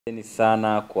Asanteni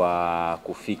sana kwa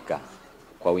kufika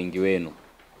kwa wingi wenu.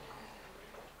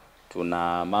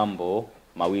 Tuna mambo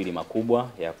mawili makubwa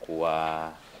ya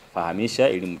kuwafahamisha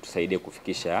ili mtusaidie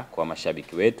kufikisha kwa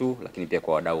mashabiki wetu, lakini pia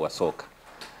kwa wadau wa soka.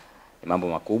 Ni mambo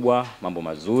makubwa, mambo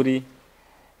mazuri.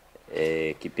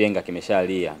 Kipenga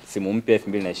kimeshalia. Msimu mpya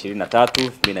 2023,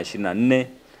 2024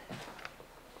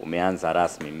 umeanza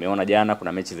rasmi. Mmeona jana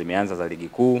kuna mechi zimeanza za Ligi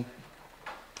Kuu.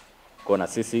 Kwa na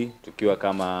sisi tukiwa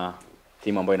kama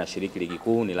timu ambayo inashiriki Ligi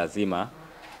Kuu ni lazima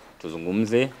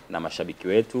tuzungumze na mashabiki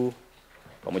wetu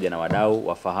pamoja na wadau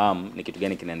wafahamu ni kitu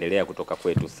gani kinaendelea kutoka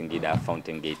kwetu Singida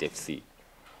Fountain Gate FC.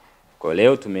 Kwa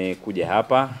leo tumekuja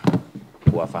hapa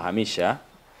kuwafahamisha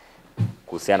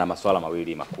kuhusiana na masuala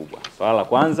mawili makubwa. Swala la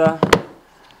kwanza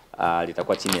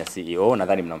litakuwa chini ya CEO,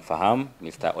 nadhani mnamfahamu,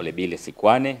 Mr. Olidile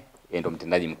Sikwane, yeye ndo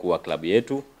mtendaji mkuu wa klabu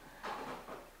yetu.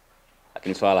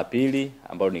 Lakini swala la pili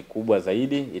ambalo ni kubwa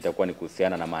zaidi itakuwa ni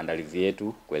kuhusiana na maandalizi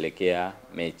yetu kuelekea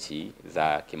mechi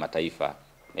za kimataifa,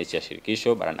 mechi ya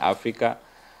shirikisho barani Afrika,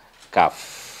 CAF.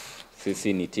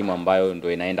 Sisi ni timu ambayo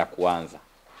ndio inaenda kuanza.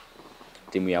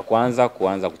 Timu ya kwanza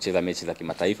kuanza kucheza mechi za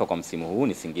kimataifa kwa msimu huu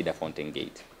ni Singida Fountain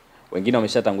Gate. Wengine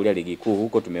wameshatangulia Ligi Kuu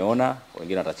huko tumeona,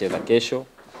 wengine watacheza kesho,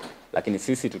 lakini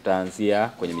sisi tutaanzia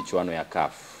kwenye michuano ya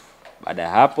CAF. Baada ya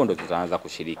hapo ndio tutaanza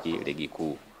kushiriki Ligi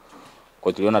Kuu.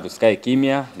 Kwa tuliona tusikae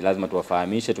kimya, ni lazima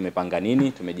tuwafahamishe tumepanga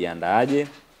nini, tumejiandaaje,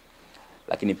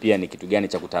 lakini pia ni kitu gani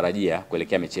cha kutarajia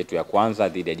kuelekea mechi yetu ya kwanza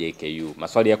dhidi ya JKU.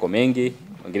 Maswali yako mengi,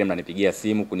 wengine mnanipigia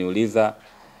simu kuniuliza,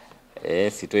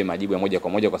 sitoi majibu ya moja kwa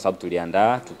moja kwa sababu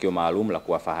tuliandaa tukio maalum la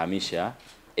kuwafahamisha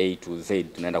A to Z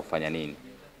tunaenda kufanya nini.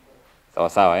 Sawa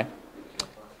sawa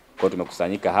Kwa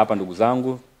tumekusanyika hapa ndugu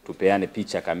zangu, tupeane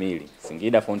picha kamili.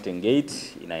 Singida Fountain Gate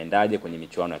inaendaje kwenye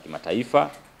michuano ya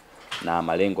kimataifa na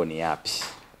malengo ni yapi?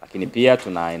 Lakini pia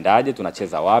tunaendaje,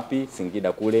 tunacheza wapi?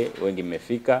 Singida kule wengi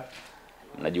mmefika,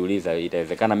 mnajiuliza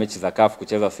itawezekana mechi za CAF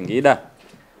kucheza Singida?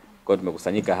 Kwa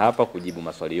tumekusanyika hapa kujibu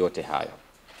maswali yote hayo.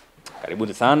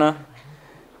 Karibuni sana,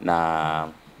 na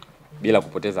bila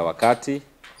kupoteza wakati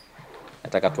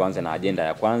nataka tuanze na agenda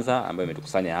ya kwanza ambayo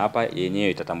imetukusanya hapa.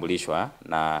 Yenyewe itatambulishwa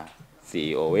na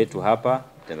CEO wetu hapa,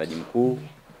 mtendaji mkuu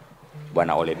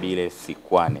Bwana Olidile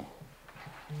Sikwane.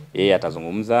 Yeye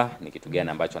atazungumza ni kitu gani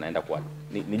ambacho anaenda kwa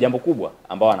ni jambo kubwa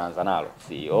ambao anaanza nalo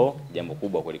CEO, jambo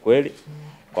kubwa kweli kweli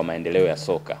kwa maendeleo ya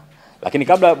soka. Lakini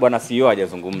kabla bwana CEO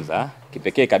hajazungumza,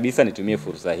 kipekee kabisa nitumie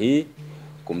fursa hii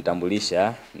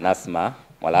kumtambulisha Nasma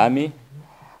Mwalami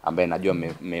ambaye najua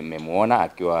mmemuona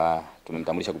akiwa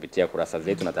tumemtambulisha kupitia kurasa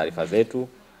zetu na taarifa zetu.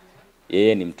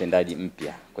 Yeye ni mtendaji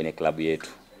mpya kwenye klabu yetu.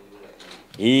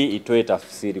 Hii itoe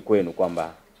tafsiri kwenu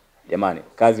kwamba jamani,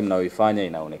 kazi mnayoifanya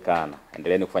inaonekana.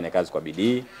 Endeleeni kufanya kazi kwa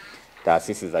bidii.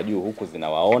 Taasisi za juu huku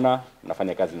zinawaona,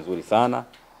 mnafanya kazi nzuri sana.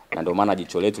 Na ndio maana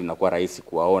jicho letu linakuwa rahisi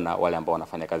kuwaona wale ambao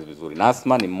wanafanya kazi vizuri.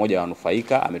 Nasma ni mmoja wa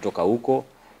wanufaika, ametoka huko.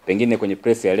 Pengine kwenye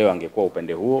press ya leo angekuwa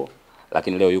upande huo,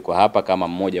 lakini leo yuko hapa kama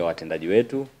mmoja wa watendaji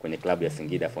wetu kwenye klabu ya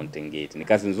Singida Fountain Gate. Ni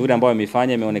kazi nzuri ambayo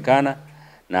amefanya, imeonekana,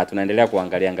 na tunaendelea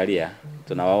kuangalia,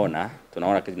 tunaona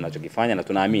kitu tunachokifanya, na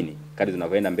tunaamini kadri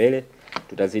tunavyoenda mbele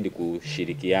tutazidi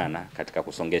kushirikiana katika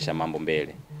kusongesha mambo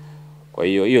mbele. Kwa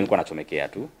hiyo nilikuwa nachomekea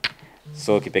tu.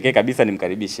 So kipekee kabisa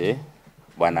nimkaribishe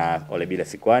Bwana Olidile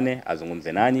Sikwane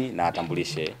azungumze nanyi na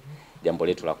atambulishe jambo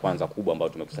letu la kwanza kubwa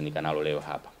ambalo tumekusanyika nalo leo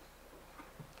hapa.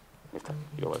 Mr.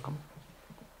 You're welcome.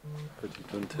 But you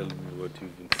don't tell me what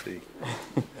you've been saying.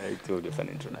 I told you an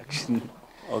introduction.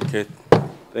 Okay.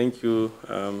 Thank you,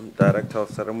 Director of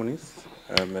Ceremonies,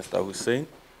 Mr. Hussein.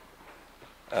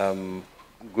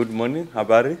 Good morning,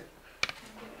 Habari.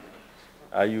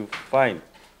 Are you fine?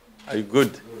 Are you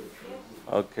good?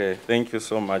 Okay, thank you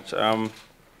so much.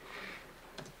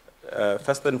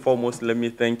 First and foremost, let me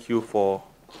thank you for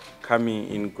coming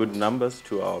in good numbers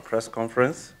to our press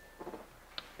conference.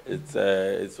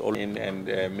 It's all in and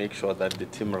make sure that the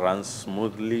team runs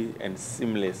smoothly and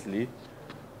seamlessly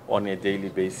on a daily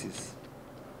basis.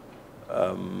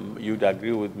 You'd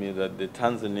agree with me that the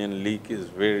Tanzanian league is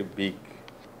very big,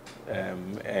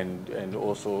 and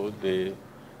also the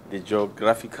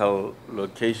geographical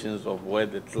locations of where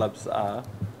the clubs are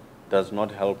does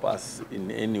not help us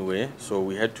in any way. So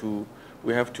we have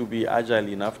to be agile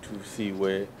enough to see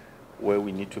where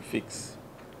we need to fix.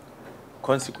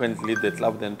 Consequently, the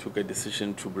club then took a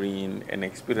decision to bring in an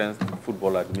experienced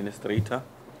football administrator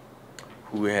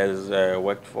who has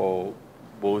worked for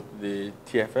both the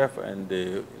TFF and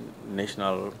the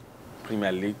National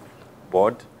Premier League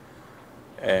Board.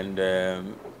 And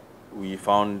we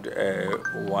found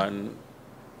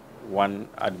one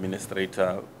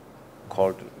administrator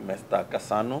called Mr.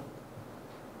 Kasano.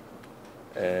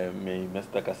 May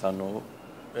Mr. Kasano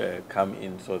come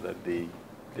in so that they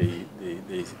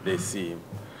they see him.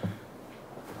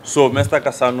 So Mr.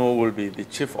 Kasano will be the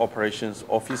Chief Operations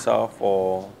Officer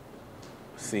for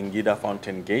Singida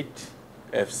Fountain Gate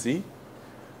FC.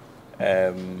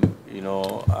 You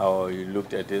know, you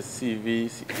looked at his CV.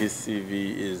 His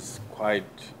CV is quite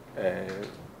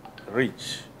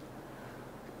rich.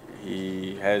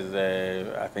 He has,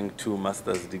 I think, 2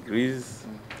 master's degrees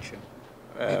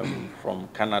from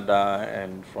Canada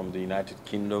and from the United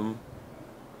Kingdom.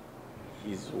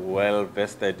 He's well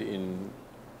vested in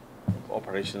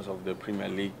operations of the Premier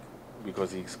League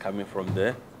because he's coming from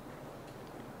there.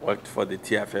 Worked for the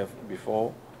TFF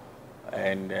before,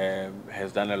 and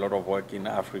has done a lot of work in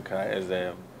Africa as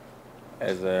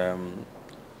a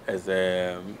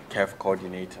CAF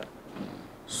coordinator.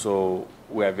 So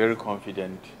we are very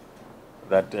confident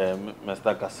that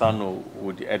Mr. Kasano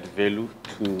would add value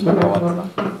to our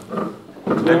club.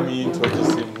 Let me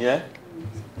introduce him here.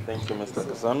 Thank you, Mr.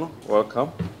 Kasano.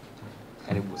 Welcome.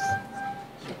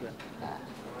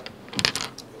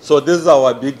 So this is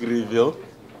our big reveal.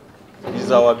 This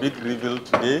is our big reveal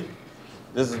today.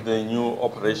 This is the new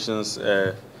operations,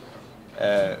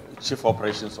 Chief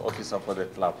Operations Officer for the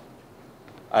club.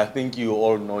 I think you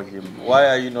all know him. Why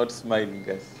are you not smiling,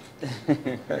 guys?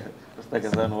 Mr.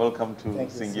 Kasano, welcome to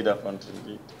Singida Fountain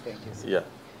Gate. Thank you, sir. Yeah.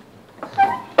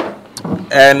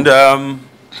 And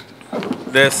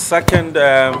the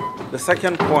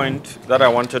second point that I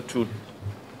wanted to,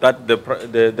 that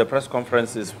the press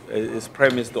conference is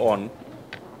premised on,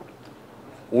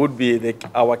 would be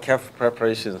our CAF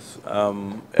preparations.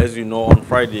 As you know, on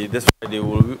Friday, this Friday,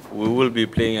 we will be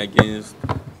playing against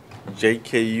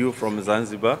JKU from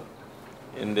Zanzibar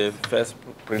in the first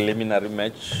preliminary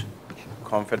match,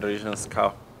 Confederations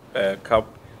Cup.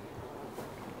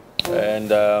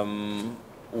 And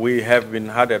we have been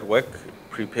hard at work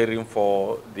preparing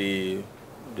for the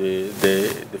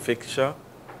fixture.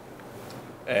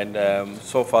 And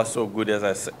so far, so good.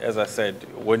 As I said,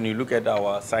 when you look at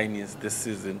our signings this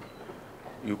season,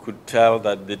 you could tell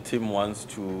that the team wants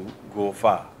to go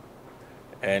far.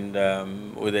 And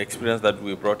with the experience that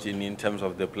we brought in terms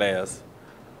of the players,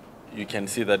 you can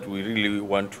see that we really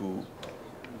want to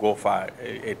go far,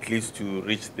 at least to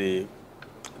reach the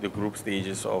group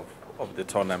stages of the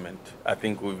tournament. I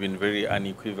think we've been very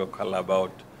unequivocal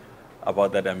about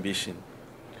that ambition.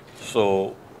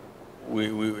 So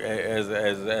we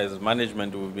as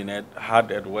management, we've been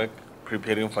hard at work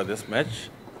preparing for this match.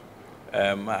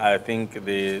 I think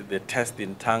the test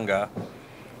in Tanga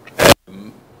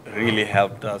really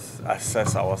helped us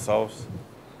assess ourselves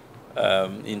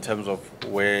in terms of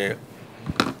where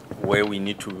we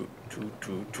need to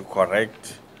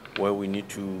correct, where we need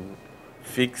to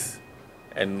fix,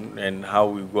 and how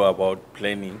we go about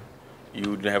planning.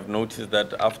 You would have noticed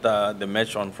that after the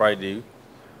match on Friday,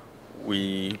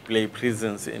 we play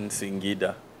Prisons in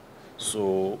Singida.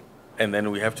 So, and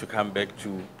then we have to come back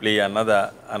to play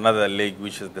another leg,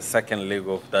 which is the second leg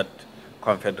of that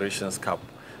Confederations Cup.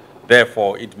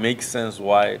 Therefore, it makes sense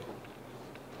why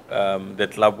the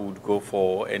club would go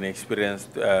for an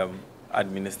experienced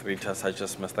administrator such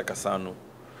as Mr. Kasano,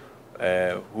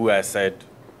 who I said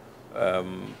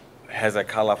has a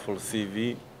colorful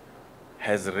CV,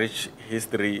 has rich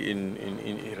history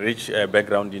in rich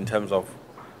background in terms of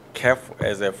CAF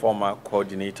as a former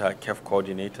coordinator, CAF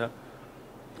coordinator,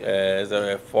 as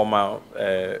a former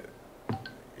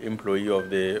employee of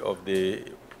the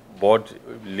board,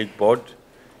 league board.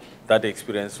 That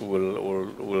experience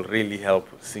will really help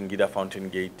Singida Fountain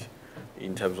Gate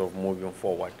in terms of moving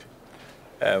forward.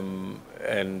 And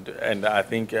I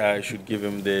think I should give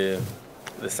him the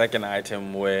second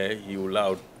item where he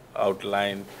will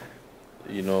outline,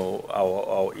 you know,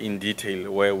 our in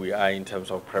detail where we are in terms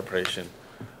of preparation.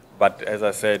 But as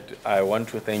I said, I want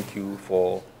to thank you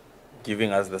for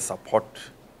giving us the support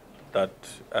that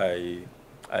I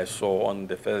saw on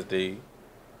the first day.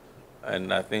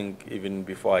 And I think even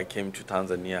before I came to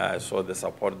Tanzania, I saw the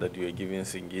support that you were giving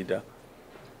Singida,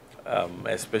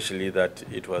 especially that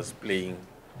it was playing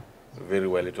very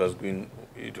well. It was doing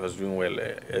well.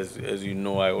 As you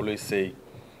know, I always say,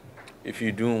 if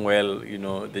you're doing well, you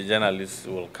know, the journalists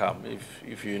will come.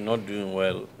 If you're not doing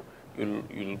well,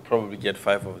 you'll probably get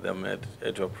 5 of them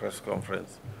at your press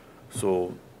conference.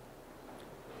 So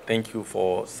thank you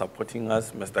for supporting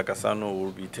us. Mr. Kasano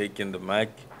will be taking the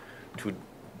mic to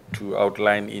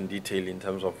outline in detail in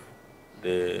terms of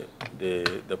the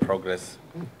progress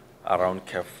around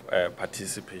CAF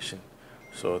participation.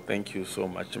 So thank you so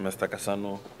much, Mr.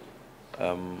 Kasano.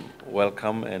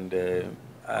 Welcome, and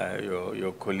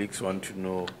your colleagues want to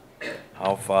know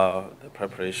how far the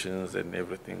preparations and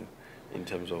everything in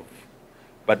terms of.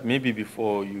 But maybe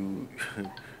before you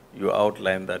you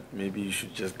outlined that maybe you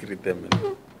should just greet them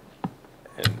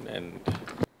and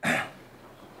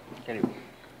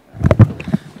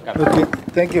Okay,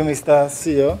 thank you, Mr.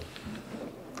 CEO.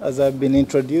 As I've been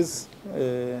introduced,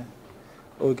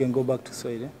 we can go back to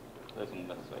Swahili.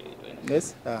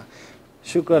 Yes.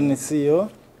 Shukrani CEO.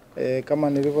 Kama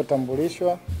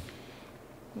nilivyotambulishwa,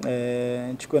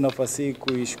 nichukue nafasi hii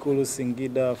kuishukuru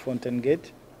Singida Fountain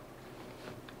Gate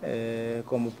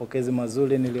kwa mapokezi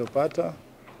mazuri niliyopata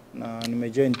na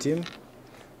nimejoin team.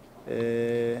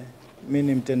 Mimi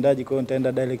ni mtendaji, kwa hiyo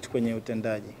nitaenda direct kwenye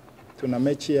utendaji. Tuna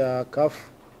mechi ya CAF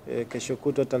kesho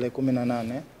kutwa tarehe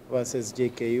 18 versus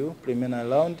JKU preliminary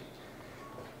round.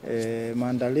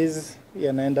 Maandalizi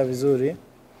yanaenda vizuri.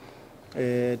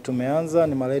 Tumeanza,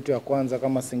 ni mara yetu ya kwanza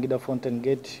kama Singida Fountain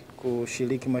Gate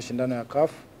kushiriki mashindano ya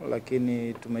CAF,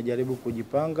 lakini tumejaribu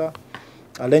kujipanga.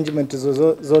 Arrangement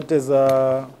zote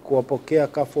za kuwapokea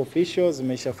CAF officials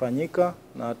zimeshafanyika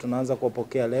na tunaanza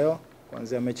kuwapokea leo.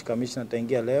 Kuanzia mechi commissioner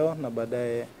ataingia leo na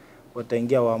baadaye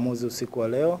wataingia waamuzi usiku wa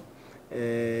leo.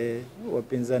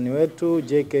 Wapinzani wetu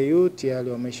JKU tayari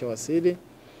wameshawasili.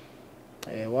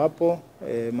 Wapo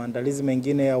maandalizi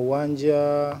mengine ya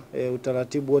uwanja,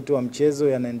 utaratibu wote wa mchezo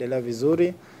yanaendelea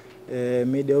vizuri.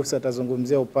 Media officer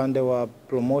atazungumzia upande wa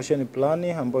promotion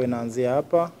plan ambayo inaanzia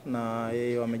hapa, na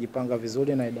yeye wamejipanga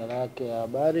vizuri na idara yake ya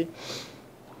habari.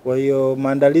 Kwa hiyo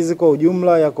maandalizi kwa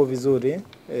ujumla yako vizuri,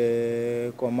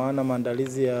 kwa maana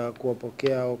maandalizi ya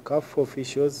kuwapokea CAF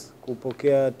officials,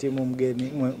 kupokea timu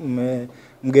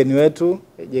mgeni wetu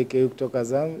JKU kutoka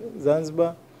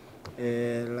Zanzibar.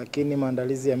 Lakini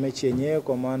maandalizi ya mechi yenyewe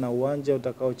kwa maana uwanja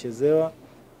utakaochezewa,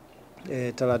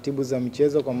 taratibu za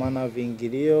mchezo kwa maana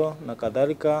viingilio na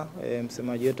kadhalika,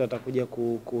 msemaji wetu atakuja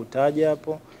kutaja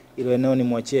hapo. Ile eneo ni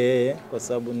mwachie yeye kwa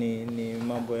sababu ni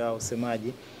mambo ya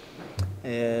usemaji.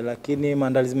 Lakini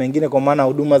maandalizi mengine kwa maana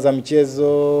huduma za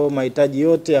mchezo, mahitaji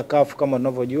yote ya CAF kama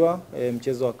tunavyojua,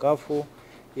 mchezo wa CAF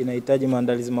inahitaji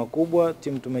maandalizi makubwa.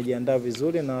 Timu tumejiandaa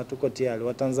vizuri na tuko tayari.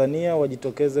 Watanzania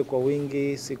wajitokeze kwa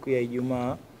wingi siku ya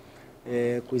Ijumaa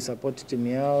kuisupport timu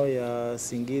yao ya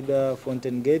Singida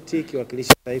Fountain Gate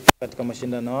kiwakilisha taifa katika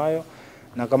mashindano hayo.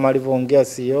 Na kama alivyoongea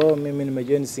CEO, mimi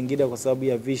nimejoin Singida kwa sababu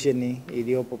ya vision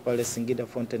iliyopo pale Singida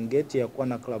Fountain Gate ya kuwa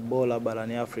na club bora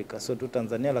barani Afrika, sio tu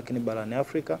Tanzania lakini barani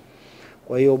Afrika.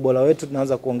 Kwa hiyo ubora wetu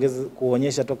tunaanza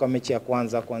kuonyesha toka mechi ya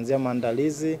kwanza, kuanzia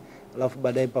maandalizi, alafu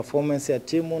baadaye performance ya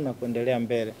timu na kuendelea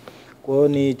mbele. Kwa hiyo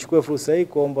nichukue fursa hii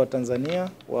kuomba Tanzania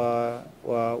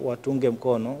watunge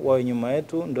mkono, wawe nyuma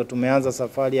yetu. Ndio tumeanza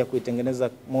safari ya kuitengeneza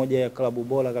moja ya klabu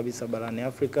bora kabisa barani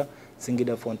Afrika,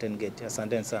 Singida Fountain Gate.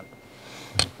 Asante sana.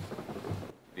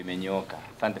 Vimenyoka.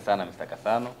 Asante sana Mr.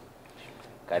 Kasano.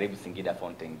 Karibu Singida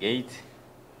Fountain Gate.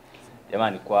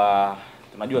 Jamani,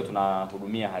 tunajua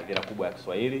tunahudumia hadhira kubwa ya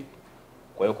Kiswahili.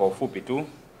 Kwa hiyo kwa ufupi tu,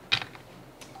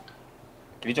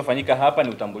 kilichofanyika hapa ni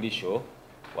utambulisho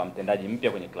wa mtendaji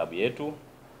mpya kwenye klabu yetu,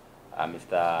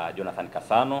 Mr. Jonathan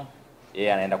Kasano.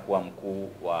 Yeye anaenda kuwa mkuu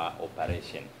wa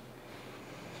operation.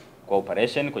 Kwa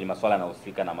operation kwenye masuala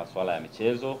yanayohusika na masuala ya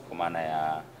michezo, kwa maana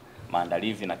ya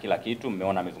maandalizi na kila kitu.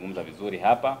 Mmeona amezungumza vizuri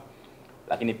hapa.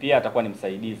 Lakini pia atakuwa ni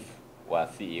msaidizi wa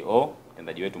CEO,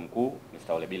 mtendaji wetu mkuu,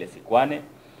 Mr. Olidile Sikwane,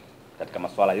 katika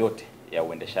masuala yote ya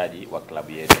uendeshaji wa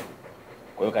klabu yetu.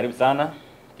 Kwa hiyo karibu sana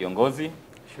kiongozi.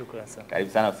 Shukrani sana.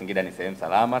 Karibu sana. Singida ni sehemu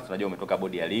salama. Tunajua umetoka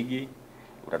bodi ya ligi.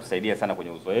 Utatusaidia sana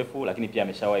kwenye uzoefu, lakini pia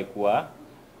ameshawahi kuwa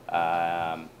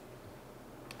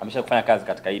ameshafanya kazi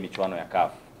katika hii michuano ya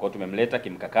CAF. Kwa hiyo tumemleta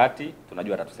kimkakati,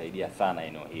 tunajua atatusaidia sana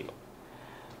eneo hilo.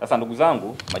 Sasa ndugu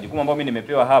zangu, majukumu ambayo mimi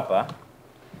nimepewa hapa,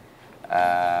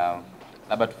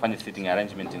 labda tufanye sitting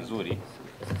arrangement nzuri.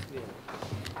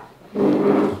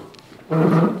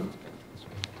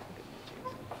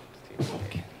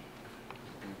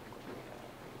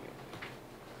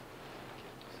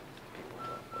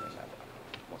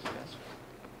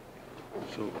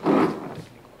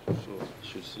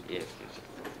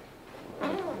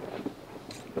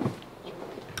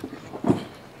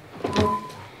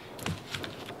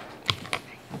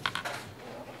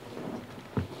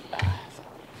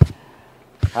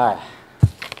 Haya,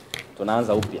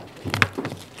 tunaanza upya.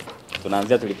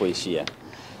 Tunaanzia tulipoishia.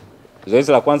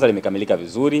 Zoezi la kwanza limekamilika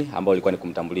vizuri, ambao ilikuwa ni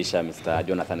kumtambulisha Mr.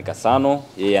 Jonathan Kasano.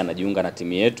 Yeye anajiunga na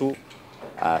timu yetu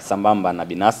sambamba na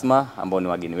Binasma ambao ni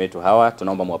wageni wetu hawa.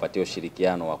 Tunaomba muwapatie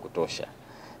ushirikiano wa kutosha.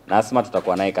 Nasma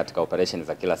tutakuwa naye katika operation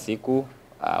za kila siku.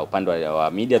 Upande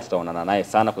wa media tutaonana naye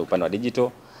sana kwa upande wa digital,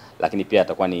 lakini pia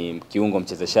atakuwa ni kiungo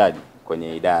mchezeshaji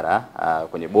kwenye idara,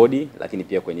 kwenye body, lakini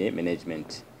pia kwenye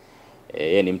management.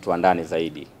 Yeye ni mtu wa ndani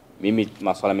zaidi. Mimi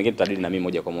masuala mengine tutadili na mimi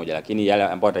moja kwa moja, lakini yale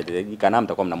ambayo atahitajika na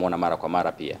mtakuwa mnamuona mara kwa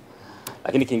mara pia.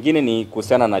 Lakini kingine ni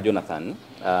kuhusiana na Jonathan.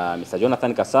 Mr.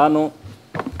 Jonathan Kasano,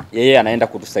 yeye anaenda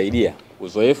kutusaidia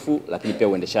uzoefu lakini pia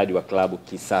uendeshaji wa klabu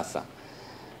kisasa.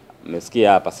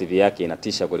 Mmesikia hapa CV yake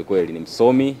inatisha kweli kweli, ni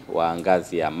msomi wa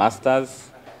ngazi ya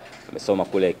masters. Amesoma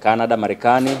kule Canada,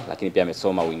 Marekani, lakini pia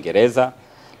amesoma Uingereza,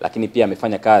 lakini pia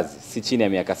amefanya kazi si chini ya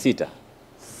miaka 6.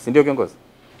 Si ndio kiongozi?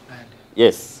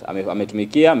 Yes,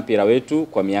 ametumikia mpira wetu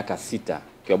kwa miaka 6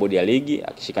 kwa bodi ya ligi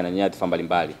akishika na nyadhifa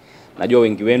mbalimbali. Najua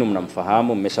wengi wenu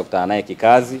mnamfahamu, mmeshakutana naye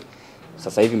kikazi.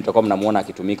 Sasa hivi mtakuwa mnamuona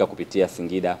akitumika kupitia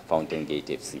Singida Fountain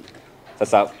Gate FC.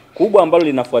 Sasa kubwa ambalo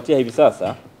linafuatia hivi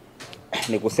sasa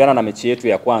ni kuhusiana na mechi yetu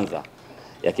ya kwanza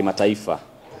ya kimataifa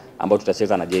ambayo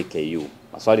tutacheza na JKU.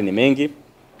 Maswali ni mengi.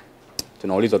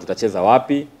 Tunaulizwa tutacheza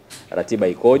wapi, ratiba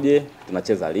ikoje,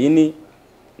 tunacheza lini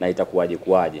na itakuwaje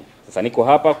kuwaje. Sasa niko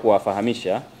hapa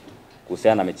kuwafahamisha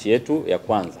kuhusiana na mechi yetu ya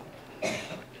kwanza.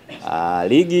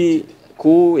 Ligi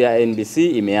Kuu ya NBC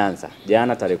imeanza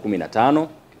jana tarehe 15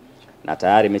 na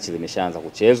tayari mechi zimeshaanza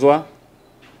kuchezwa.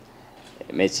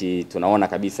 Mechi tunaona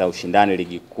kabisa ushindani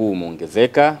Ligi Kuu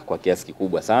umeongezeka kwa kiasi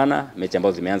kikubwa sana. Mechi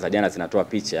ambazo zimeanza jana zinatoa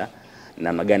picha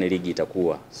namna gani ligi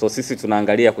itakuwa. So sisi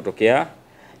tunaangalia kutokea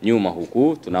nyuma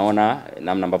huku, tunaona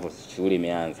namna ambavyo shughuli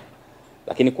imeanza.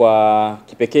 Lakini kwa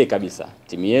kipekee kabisa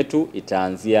timu yetu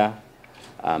itaanzia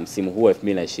msimu huu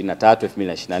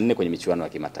 2023-2024 kwenye michuano ya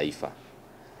kimataifa.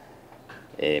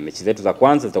 Mechi zetu za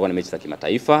kwanza zitakuwa ni mechi za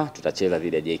kimataifa. Tutacheza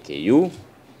dhidi ya JKU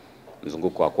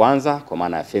mzunguko wa kwanza, kwa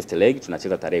maana ya first leg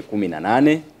tunacheza tarehe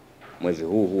 18 mwezi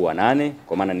huu wa 8,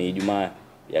 kwa maana ni Ijumaa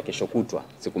ya kesho kutwa.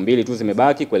 Siku 2 tu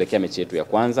zimebaki kuelekea mechi yetu ya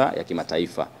kwanza ya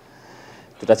kimataifa.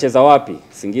 Tutacheza wapi?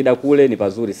 Singida kule ni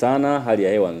pazuri sana, hali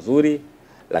ya hewa nzuri,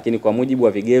 lakini kwa mujibu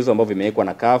wa vigezo ambavyo vimewekwa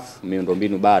na CAF,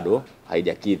 miundombinu bado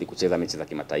haijakidhi kucheza mechi za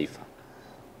kimataifa.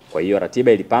 Kwa hiyo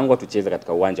ratiba ilipangwa tucheze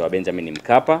katika uwanja wa Benjamin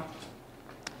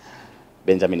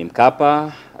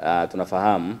Mkapa.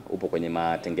 Tunafahamu upo kwenye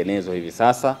matengenezo hivi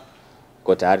sasa.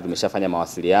 Kwa tayari tumeshafanya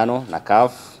mawasiliano na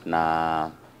CAF na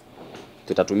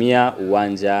tutatumia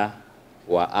uwanja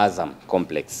wa Azam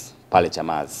Complex pale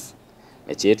Chamazi.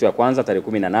 Mechi yetu ya kwanza tarehe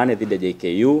 18 dhidi ya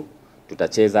JKU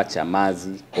tutacheza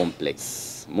Chamazi Complex.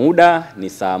 Muda ni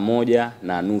saa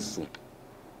 1:30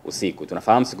 usiku.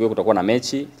 Tunafahamu siku hiyo kutakuwa na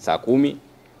mechi saa 10,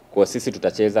 kwa sisi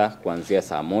tutacheza kuanzia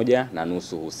saa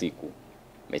 1:30 usiku.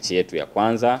 Mechi yetu ya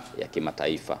kwanza ya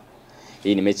kimataifa.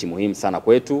 Hii ni mechi muhimu sana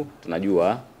kwetu.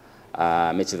 Tunajua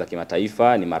mechi za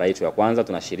kimataifa ni mara yetu ya kwanza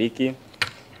tunashiriki.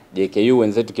 JKU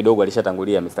wenzetu kidogo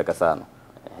walishatangulia Mr. Kasano.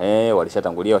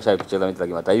 Walishatangulia, kucheza mechi za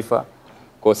kimataifa.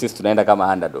 Kwa sisi tunaenda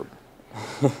kama underdog.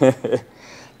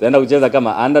 Tunaenda kucheza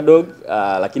kama underdog,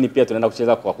 lakini pia tunaenda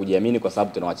kucheza kwa kujiamini kwa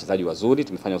sababu tuna wachezaji wazuri,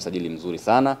 tumefanya usajili mzuri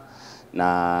sana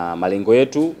na malengo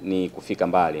yetu ni kufika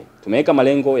mbali. Tumeweka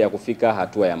malengo ya kufika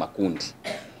hatua ya makundi.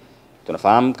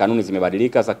 Tunafahamu kanuni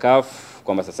zimebadilika za CAF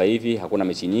kwamba sasa hivi hakuna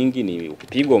mechi nyingi, ni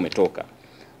ukipigwa umetoka.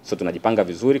 So tunajipanga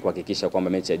vizuri kuhakikisha kwamba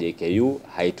mechi ya JKU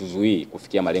haituzuii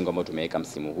kufikia malengo ambayo tumeweka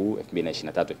msimu huu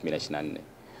 2023-2024.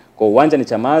 Kwa uwanja ni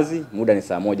Chamazi, muda ni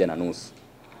saa 1:30.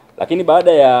 Lakini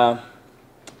baada ya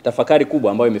tafakari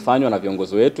kubwa ambayo imefanywa na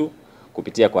viongozi wetu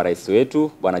kupitia kwa rais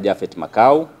wetu Bwana Jafet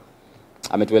Makau,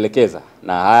 ametuelekeza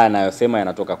na haya anayosema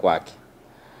yanatoka kwake.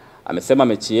 Amesema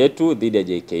mechi yetu dhidi ya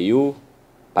JKU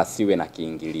pasiwe na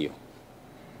kiingilio.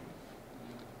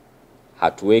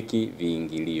 Hatuweki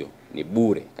viingilio, ni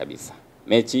bure kabisa.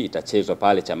 Mechi itachezwa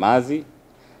pale Chamazi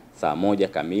saa 1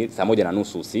 kamili, saa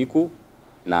 1:30 usiku,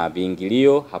 na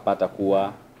viingilio hapata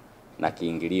kuwa na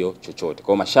kiingilio chochote.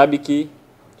 Kwa mashabiki,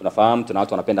 tunafahamu tuna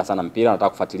watu wanapenda sana mpira, wanataka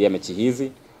kufuatilia mechi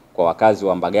hizi. Kwa wakazi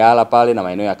wa Mbagala pale na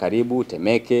maeneo ya karibu,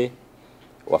 Temeke,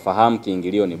 wafahamu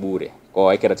kiingilio ni bure. Kwa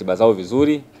waweke ratiba zao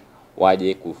vizuri,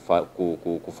 waje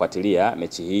kufuatilia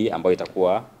mechi hii ambayo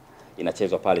itakuwa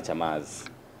inachezwa pale Chamazi.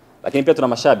 Lakini pia tuna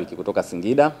mashabiki kutoka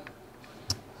Singida,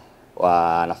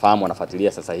 wanafahamu,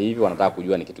 wanafuatilia sasa hivi, wanataka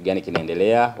kujua ni kitu gani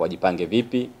kinaendelea, wajipange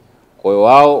vipi. Kwa hiyo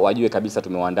wao wajue kabisa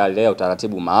tumewaandalia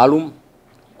utaratibu maalum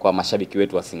kwa mashabiki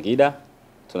wetu wa Singida.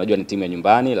 Tunajua ni timu ya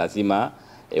nyumbani, lazima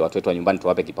watu wetu wa nyumbani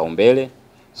tuwape kipaumbele.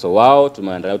 So wao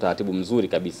tumeandalia utaratibu mzuri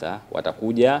kabisa,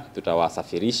 watakuja,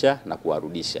 tutawasafirisha na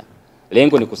kuwarudisha.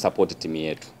 Lengo ni kusupport timu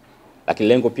yetu. Lakini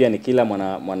lengo pia ni kila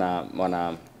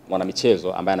mwana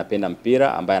michezo ambaye anapenda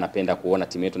mpira, ambaye anapenda kuona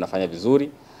timu yetu inafanya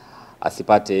vizuri,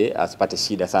 asipate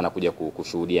shida sana kuja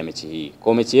kushuhudia mechi hii.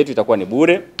 Kwa mechi yetu itakuwa ni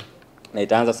bure na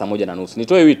itaanza saa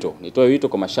 1:30. Nitoe wito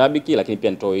kwa mashabiki, lakini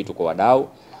pia nitoe wito kwa wadau.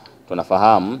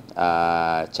 Tunafahamu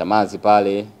Chamazi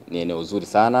pale ni eneo zuri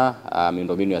sana,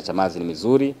 miundombinu ya Chamazi ni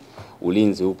mizuri,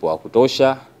 ulinzi upo wa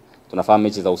kutosha. Tunafahamu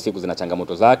mechi za usiku zina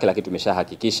changamoto zake, lakini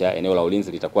tumeshahakikisha eneo la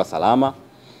ulinzi litakuwa salama.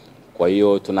 Kwa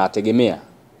hiyo tunategemea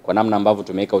kwa namna ambavyo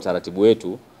tumeweka utaratibu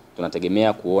wetu,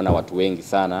 tunategemea kuona watu wengi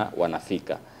sana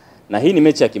wanafika. Na hii ni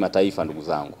mechi ya kimataifa ndugu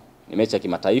zangu. Ni mechi ya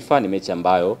kimataifa, ni mechi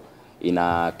ambayo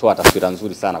inatoa taswira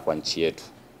nzuri sana kwa nchi yetu.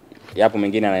 Yapo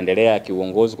mengine yanaendelea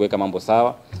kiuongozi kuweka mambo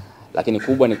sawa, lakini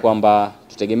kubwa ni kwamba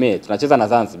tutegemee, tunacheza na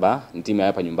Zanzibar, ni timu ya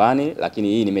hapa nyumbani, lakini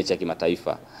hii ni mechi ya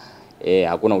kimataifa.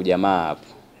 Hakuna ujamaa hapo.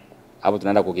 Hapo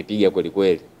tunaenda kukipiga kweli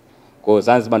kweli. Kwa hiyo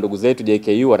Zanzibar ndugu zetu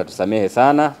JKU watatusamehe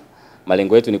sana.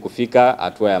 Malengo yetu ni kufika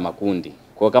hatua ya makundi.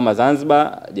 Kwa hiyo kama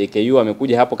Zanzibar JKU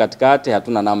amekuja hapo katikati,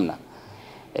 hatuna namna.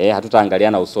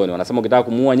 Hatutaangaliana usoni. Wanasema ukitaka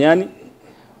kumuua nyani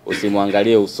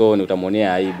usimwangalie usoni,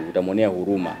 utamonea aibu, utamonea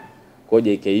huruma. Kwa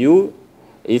hiyo JKU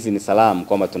hizi ni salamu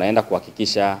kwamba tunaenda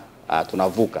kuhakikisha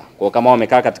tunavuka. Kwa hiyo kama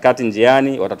wamekaa katikati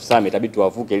njiani watatusame, itabidi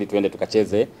tuwavuke ili tuende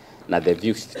tukacheze na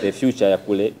the future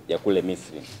ya kule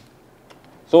Misri.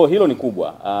 So hilo ni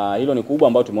kubwa. Hilo ni kubwa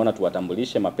ambao tumeona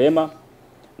tuwatambulishe mapema,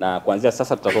 na kuanzia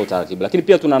sasa tutatoa utaratibu. Lakini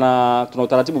pia tuna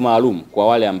utaratibu maalum kwa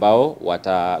wale ambao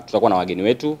tutakuwa na wageni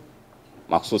wetu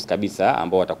mahsusi kabisa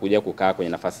ambao watakuja kukaa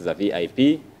kwenye nafasi za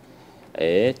VIP.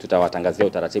 Tutawatangazia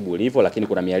utaratibu ulivyo, lakini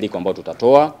kuna mialiko ambayo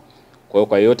tutatoa. Kwa hiyo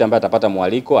kwa yote ambaye atapata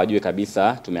mwaliko ajue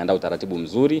kabisa tumeandaa utaratibu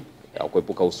mzuri ya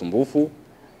kuepuka usumbufu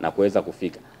na kuweza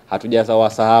kufika.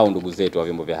 Hatujasahau ndugu zetu wa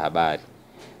vyombo vya habari.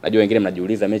 Najua wengine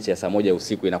mnajiuliza mechi ya saa 1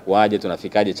 usiku inakuaje,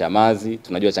 tunafikaje Chamazi,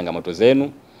 tunajua changamoto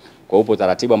zenu. Kwa upo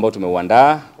utaratibu ambao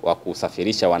tumeuandaa wa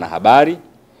kusafirisha wanahabari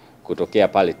kutokea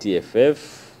pale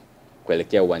TFF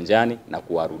kuelekea uwanjani na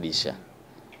kuwarudisha.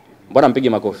 Mbona mpige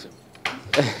makofi?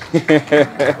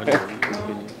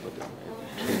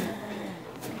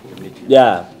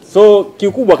 So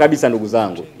kikubwa kabisa ndugu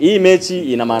zangu, hii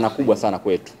mechi ina maana kubwa sana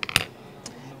kwetu.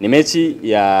 Ni mechi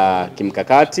ya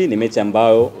kimkakati, ni mechi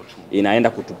ambayo inaenda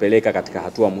kutupeleka katika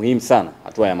hatua muhimu sana,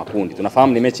 hatua ya makundi.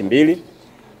 Tunafahamu ni mechi mbili,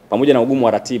 pamoja na ugumu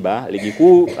wa ratiba. Ligi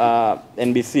Kuu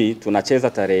NBC tunacheza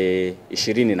tarehe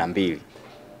 22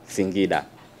 Singida.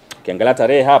 Ukiangalia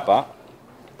tarehe hapa,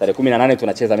 tarehe 18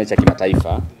 tunacheza mechi ya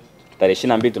kimataifa. Tarehe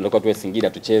 22 tunatakiwa tuwe Singida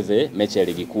tucheze mechi ya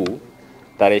Ligi Kuu.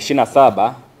 Tarehe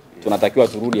 27 tunatakiwa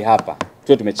turudi hapa,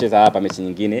 tuwe tumecheza hapa mechi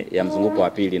nyingine ya mzunguko wa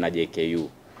pili na JKU.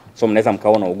 So mnaweza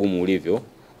mkaona ugumu ulivyo.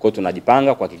 Kwa hiyo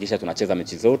tunajipanga kuhakikisha tunacheza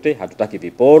mechi zote, hatutaki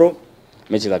viporo.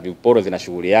 Mechi za viporo zina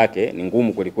shughuli yake, ni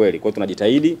ngumu kweli kweli. Kwa hiyo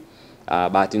tunajitahidi.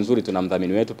 Bahati nzuri tuna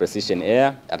mdhamini wetu Precision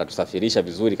Air, atatusafirisha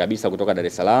vizuri kabisa kutoka Dar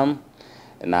es Salaam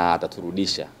na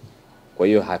ataturudisha. Kwa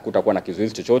hiyo hakutakuwa na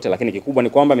kizuizi chochote, lakini kikubwa ni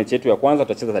kwamba mechi yetu ya kwanza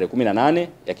tutacheza tarehe 18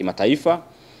 ya kimataifa.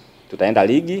 Tutaenda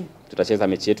ligi, tutacheza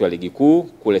mechi yetu ya Ligi Kuu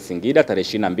kule Singida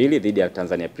tarehe 22 dhidi ya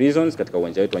Tanzania Prisons katika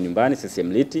uwanja wetu wa nyumbani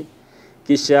CCM Liti.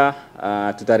 Kisha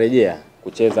tutarejea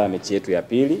kucheza mechi yetu ya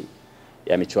pili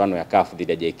ya michuano ya CAF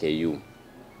dhidi ya JKU.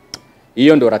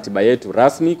 Hiyo ndio ratiba yetu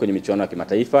rasmi kwenye michuano ya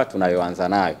kimataifa tunayoanza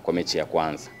nayo kwa mechi ya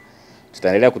kwanza.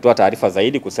 Tutaendelea kutoa taarifa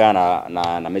zaidi kuhusiana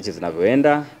na mechi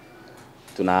zinavyoenda.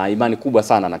 Tuna imani kubwa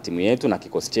sana na timu yetu na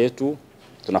kikosi chetu.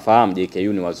 Tunafahamu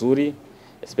JKU ni wazuri,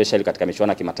 especially katika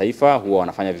michuano ya kimataifa huwa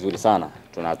wanafanya vizuri sana.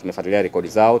 Tumefuatilia rekodi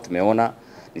zao, tumeona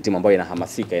ni timu ambayo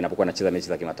inahamasika inapokuwa inacheza mechi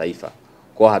za kimataifa.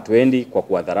 Kwa hatuendi kwa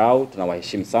kuwadharau,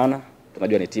 tunawaheshimu sana.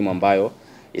 Tunajua ni timu ambayo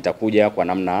itakuja kwa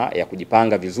namna ya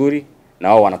kujipanga vizuri, na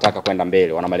wao wanataka kwenda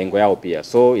mbele, wana malengo yao pia.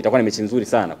 So itakuwa ni mechi nzuri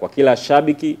sana kwa kila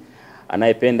shabiki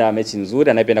anayependa mechi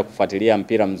nzuri, anayependa kufuatilia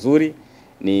mpira mzuri.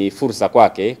 Ni fursa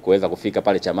kwake kuweza kufika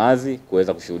pale Chamazi,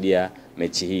 kuweza kushuhudia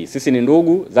mechi hii. Sisi ni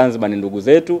ndugu, Zanzibar ni ndugu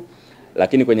zetu,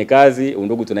 lakini kwenye kazi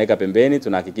undugu tunaweka pembeni,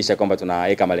 tunahakikisha kwamba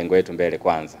tunaweka malengo yetu mbele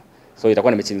kwanza. So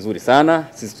itakuwa ni mechi nzuri sana.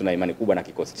 Sisi tuna imani kubwa na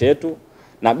kikosi chetu.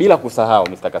 Na bila kusahau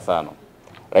Mr. Kasano,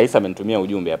 Rais amenitumia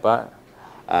ujumbe hapa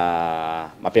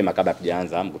mapema kabla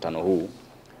tujaanza mkutano huu.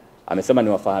 Amesema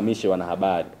niwafahamishe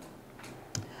wanahabari.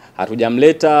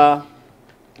 Hatujamleta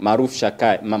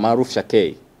Maruf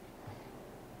Shakei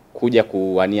kuja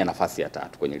kuwania nafasi ya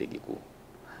 3 kwenye Ligi Kuu.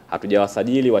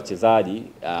 Hatujawasajili wachezaji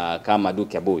kama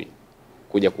Duke Boy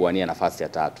kuja kuwania nafasi ya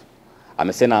 3.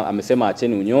 Amesema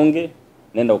acheni unyonge,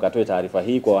 nenda ukatoe taarifa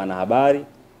hii kwa wanahabari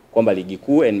kwamba Ligi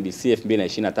Kuu NBC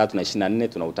 2023 na 24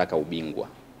 tunautaka ubingwa.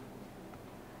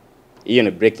 Hiyo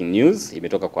ni breaking news,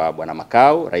 imetoka kwa Bwana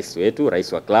Makau, rais wetu,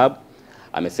 rais wa club.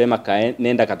 Amesema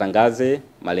nenda katangaze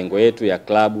malengo yetu ya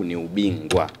klabu ni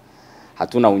ubingwa.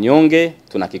 Hatuna unyonge,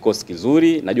 tuna kikosi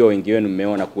kizuri. Najua wengi wenu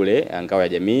mmeona kule ngao ya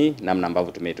jamii namna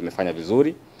ambavyo tumefanya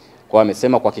vizuri. Kwa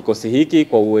amesema kwa kikosi hiki,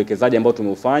 kwa uwekezaji ambao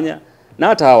tumeufanya na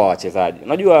hata hawa wachezaji.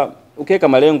 Unajua ukiweka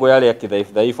malengo yale ya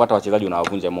kidhaifu hata wachezaji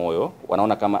unawavunja moyo.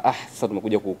 Wanaona kama sasa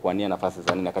tumekuja kukuania nafasi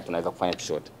za nini wakati tunaweza kufanya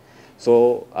chochote.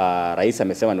 So rais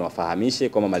amesema niwafahamishe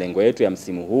kwamba malengo yetu ya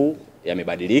msimu huu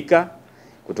yamebadilika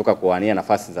kutoka kuwania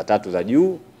nafasi za 3 za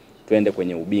juu twende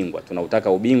kwenye ubingwa.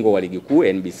 Tunautaka ubingwa wa Ligi Kuu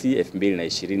NBC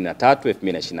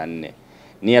 2023-2024.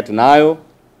 Nia tunayo,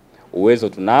 uwezo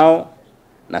tunao,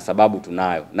 na sababu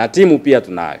tunayo, na timu pia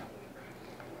tunayo.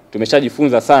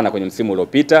 Tumeshajifunza sana kwenye msimu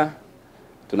uliopita.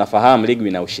 Tunafahamu ligi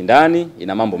ina ushindani,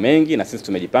 ina mambo mengi, na sisi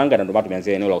tumejipanga, na ndio maana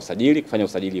tumeanzia eneo la usajili, kufanya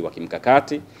usajili wa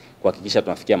kimkakati kuhakikisha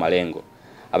tunafikia malengo.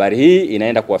 Habari hii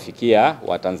inaenda kuwafikia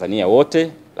Watanzania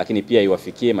wote, lakini pia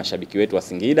iwafikie mashabiki wetu wa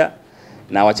Singida,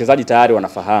 na wachezaji tayari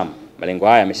wanafahamu malengo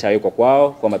haya yameshawekwa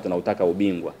kwao kwamba tunautaka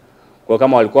ubingwa. Kwa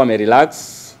kama walikuwa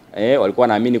wamerelax, walikuwa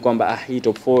naamini kwamba hii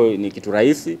top 4 ni kitu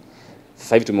rahisi,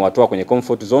 sasa hivi tumewatoa kwenye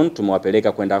comfort zone,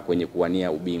 tumewapeleka kwenda kwenye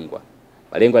kuwania ubingwa.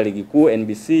 Malengo ya Ligi Kuu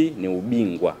NBC ni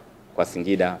ubingwa kwa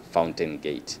Singida Fountain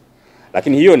Gate.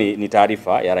 Lakini hiyo ni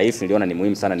taarifa ya rais, niliona ni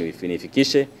muhimu sana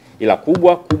niifikishe, ila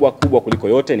kubwa kuliko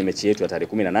yote ni mechi yetu ya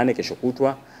tarehe 18 kesho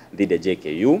kutwa dhidi ya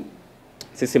JKU.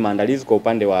 Sisi maandalizi kwa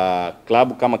upande wa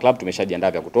club, kama club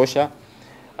tumeshajiandaa vya kutosha.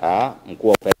 Mkuu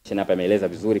wa operation hapa ameeleza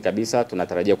vizuri kabisa.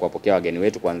 Tunatarajia kuwapokea wageni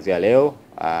wetu kuanzia leo,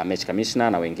 match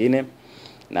commissioner na wengine,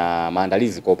 na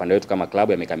maandalizi kwa upande wetu kama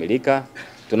club yamekamilika.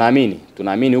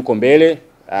 Tunaamini huko mbele,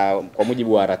 kwa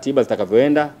mujibu wa ratiba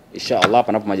zitakavyoenda, inshallah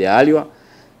panapo majaliwa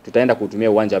tutaenda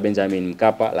kutumia uwanja wa Benjamin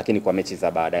Mkapa, lakini kwa mechi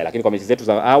za baadaye. Lakini kwa mechi zetu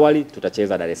za awali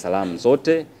tutacheza Dar es Salaam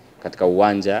zote katika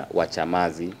uwanja wa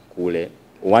Chamazi kule,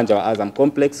 uwanja wa Azam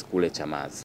Complex kule Chamazi.